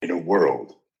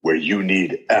world where you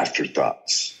need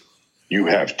afterthoughts, you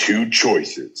have two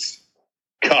choices,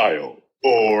 Kyle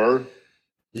or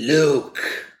Luke.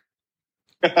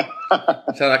 Is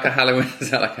that like a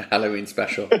Halloween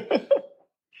special?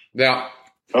 Yeah.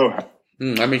 Oh,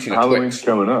 I'm eating a Halloween's Twix.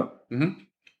 coming up. Mm-hmm.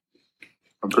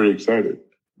 I'm pretty excited.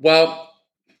 Well,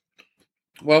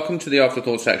 welcome to the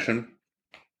afterthought section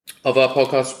of our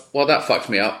podcast. Well, that fucked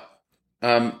me up.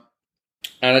 And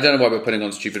I don't know why we're putting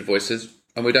on stupid voices.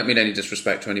 And we don't mean any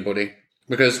disrespect to anybody.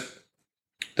 Because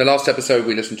the last episode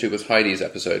we listened to was Heidi's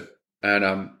episode.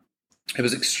 And it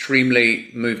was extremely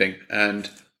moving and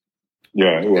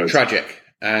it was tragic.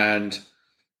 And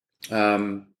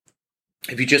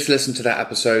if you just listen to that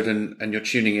episode and you're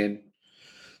tuning in,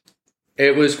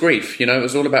 it was grief. You know, it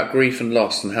was all about grief and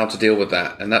loss and how to deal with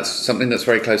that. And that's something that's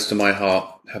very close to my heart,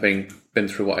 having been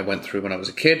through what I went through when I was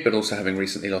a kid, but also having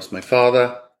recently lost my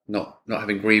father, not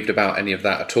having grieved about any of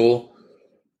that at all.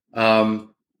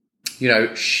 You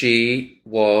know, she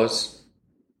was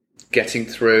getting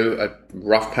through a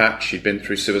rough patch. She'd been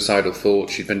through suicidal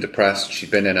thoughts. She'd been depressed. She'd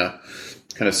been in a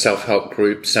kind of self-help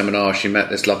group seminar. She met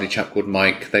this lovely chap called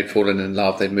Mike. They'd fallen in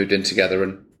love. They'd moved in together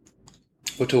and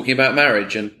were talking about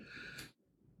marriage. And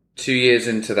 2 years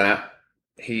into that,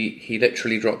 he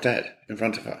literally dropped dead in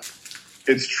front of her.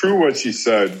 It's true what she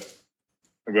said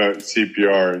about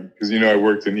CPR, because, you know, I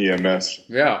worked in EMS.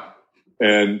 Yeah.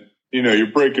 And, you know,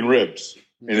 you're breaking ribs.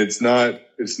 And it's not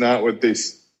what they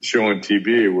show on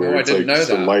TV where it's like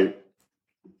just a light.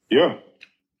 Yeah.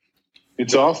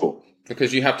 It's awful.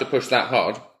 Because you have to push that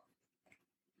hard.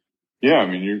 Yeah, I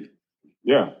mean,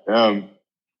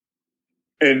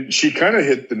 and she kind of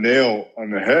hit the nail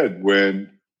on the head when,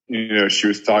 you know, she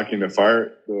was talking to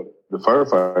the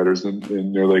firefighters,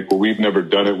 and they're like, well, we've never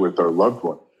done it with our loved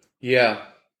one. Yeah.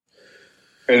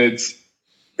 And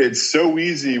it's so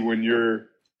easy when you're,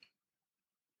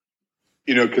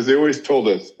 you know, because they always told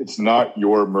us it's not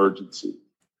your emergency.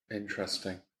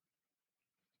 Interesting.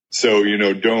 So, you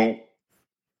know, don't,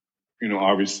 you know,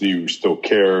 obviously you still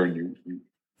care and you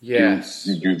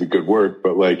do the good work,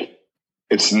 but like,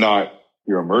 it's not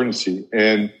your emergency.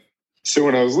 And so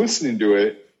when I was listening to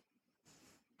it,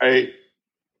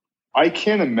 I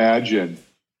can't imagine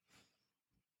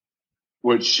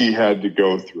what she had to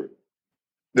go through.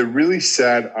 The really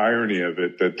sad irony of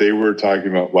it, that they were talking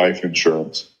about life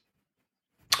insurance.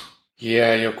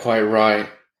 Yeah, you're quite right.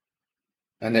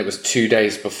 And it was 2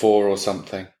 days before or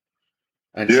something.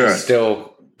 And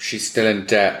she's still in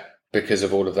debt because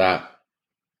of all of that.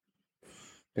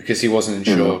 Because he wasn't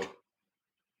insured.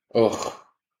 Ugh.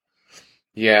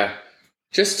 Yeah.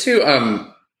 Just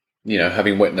to, you know,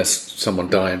 having witnessed someone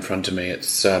die in front of me, it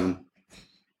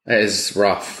is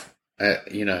rough.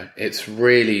 You know, it's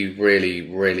really,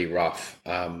 really, really rough.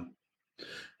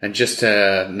 And just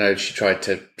to know she tried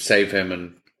to save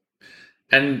him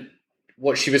and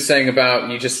what she was saying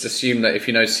about, you just assume that if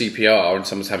you know CPR and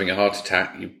someone's having a heart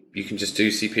attack, you can just do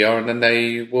CPR and then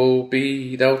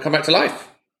they'll come back to life.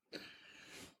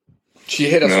 She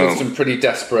hit us with some pretty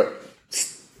desperate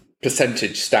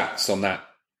percentage stats on that.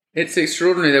 It's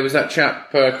extraordinary. There was that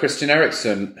chap, Christian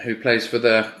Eriksen, who plays for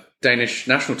the Danish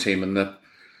national team in the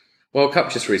World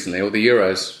Cup just recently, or the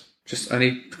Euros, and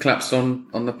he collapsed on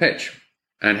the pitch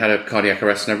and had a cardiac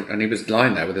arrest, and he was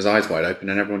lying there with his eyes wide open,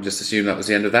 and everyone just assumed that was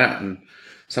the end of that. And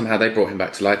somehow they brought him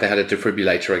back to life. They had a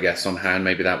defibrillator, I guess, on hand.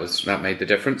 Maybe that made the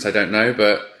difference. I don't know,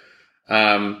 but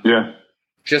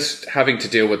just having to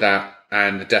deal with that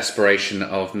and the desperation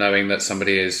of knowing that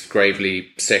somebody is gravely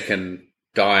sick and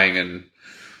dying, and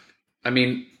I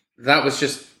mean, that was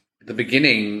just the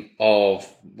beginning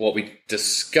of what we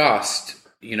discussed.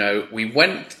 You know, we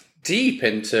went deep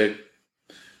into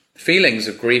feelings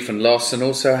of grief and loss, and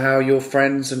also how your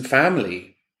friends and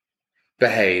family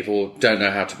behave or don't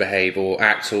know how to behave, or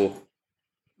act or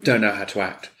don't know how to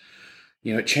act.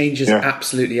 You know, it changes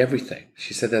absolutely everything.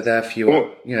 She said they're there for you.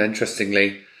 Well, you know,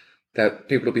 interestingly, that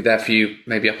people will be there for you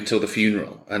maybe up until the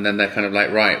funeral, and then they're kind of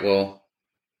like, right, well,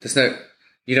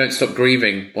 you don't stop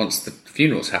grieving once the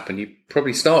funerals happen. You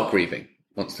probably start grieving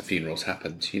once the funerals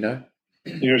happened, you know?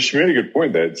 You know, she made a good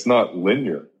point that it's not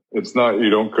linear. It's not, you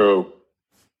don't go,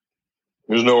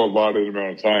 there's no allotted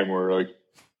amount of time where like,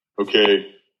 okay,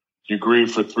 you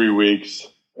grieve for 3 weeks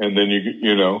and then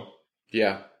you know.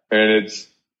 Yeah. And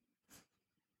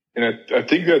I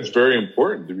think that's very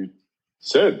important to be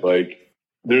said. Like,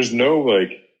 there's no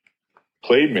like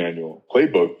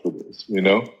playbook for this, you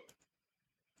know?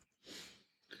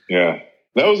 Yeah.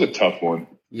 That was a tough one.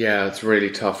 Yeah, it's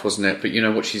really tough, wasn't it? But you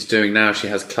know what she's doing now? She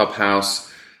has Clubhouse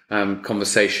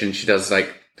conversation. She does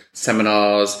like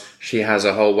seminars. She has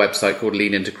a whole website called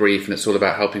Lean Into Grief, and it's all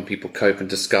about helping people cope and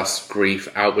discuss grief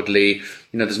outwardly.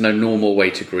 There's no normal way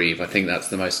to grieve. I think that's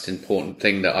the most important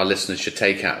thing that our listeners should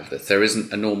take out of this. There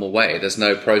isn't a normal way. There's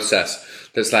no process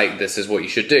that's like, this is what you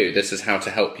should do. This is how to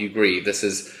help you grieve. This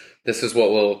is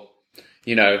what will,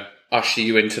 usher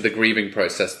you into the grieving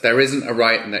process. There isn't a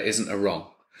right and there isn't a wrong.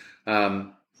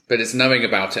 But it's knowing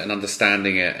about it and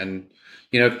understanding it. And,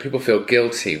 people feel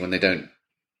guilty when they don't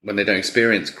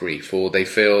experience grief, or they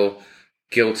feel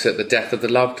guilt at the death of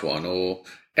the loved one, or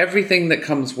everything that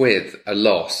comes with a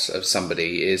loss of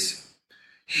somebody is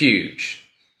huge.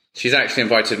 She's actually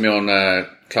invited me on a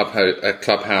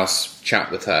clubhouse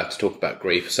chat with her to talk about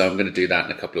grief. So I'm going to do that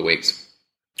in a couple of weeks,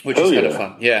 which is kind of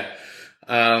fun. Yeah.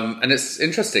 And it's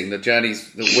interesting, the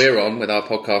journeys that we're on with our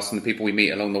podcast and the people we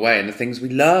meet along the way and the things we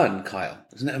learn, Kyle.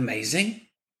 Isn't it amazing?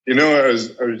 I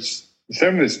was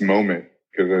having this moment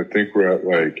because I think we're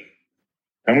at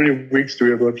how many weeks do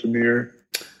we have left in the year?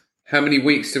 How many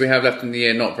weeks do we have left in the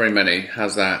year? Not very many.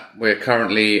 How's that? We're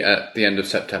currently at the end of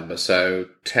September, so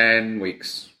 10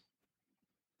 weeks.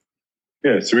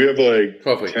 Yeah, so we have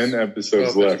 12 weeks. 10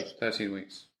 episodes left. 13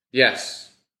 weeks.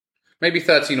 Yes. Maybe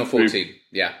 13 or 14.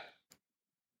 Yeah.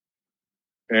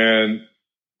 And,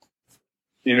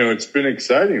 it's been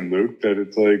exciting, Luke, that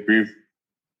it's we've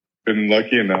been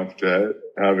lucky enough to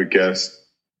have a guest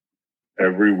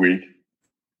every week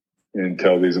and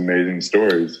tell these amazing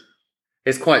stories.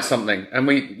 It's quite something. And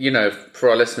we, for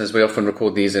our listeners, we often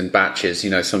record these in batches.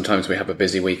 Sometimes we have a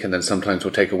busy week and then sometimes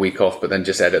we'll take a week off, but then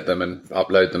just edit them and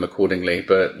upload them accordingly.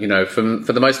 But, for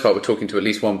the most part, we're talking to at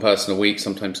least one person a week,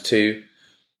 sometimes two.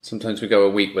 Sometimes we go a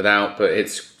week without, but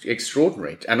it's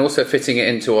extraordinary. And also fitting it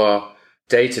into our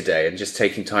day-to-day and just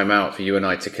taking time out for you and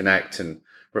I to connect and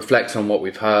reflect on what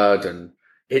we've heard. And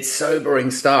it's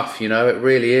sobering stuff, it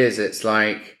really is. It's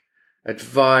like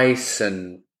advice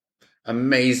and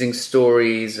amazing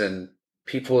stories and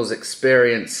people's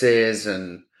experiences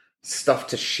and stuff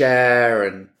to share.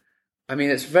 And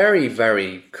it's very,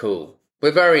 very cool.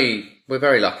 We're very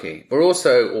lucky. We're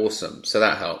also awesome. So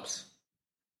that helps.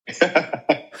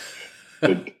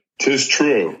 Tis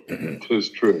true. Tis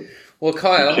true. Well,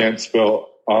 Kyle, you can't spell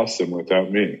awesome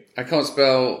without me. I can't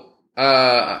spell.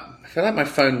 I feel like my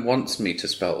phone wants me to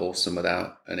spell awesome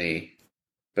without an E.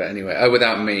 But anyway,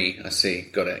 without me. I see.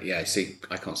 Got it. Yeah, I see.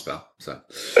 I can't spell. So,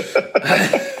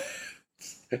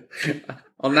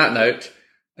 on that note,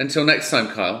 until next time,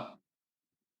 Kyle.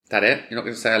 That it? You're not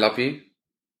going to say I love you?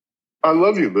 I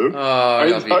love you, Luke.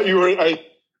 Oh, I thought you were.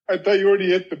 I thought you already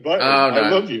hit the button. Oh, no. I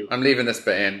love you. I'm leaving this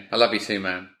bit in. I love you too,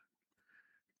 man.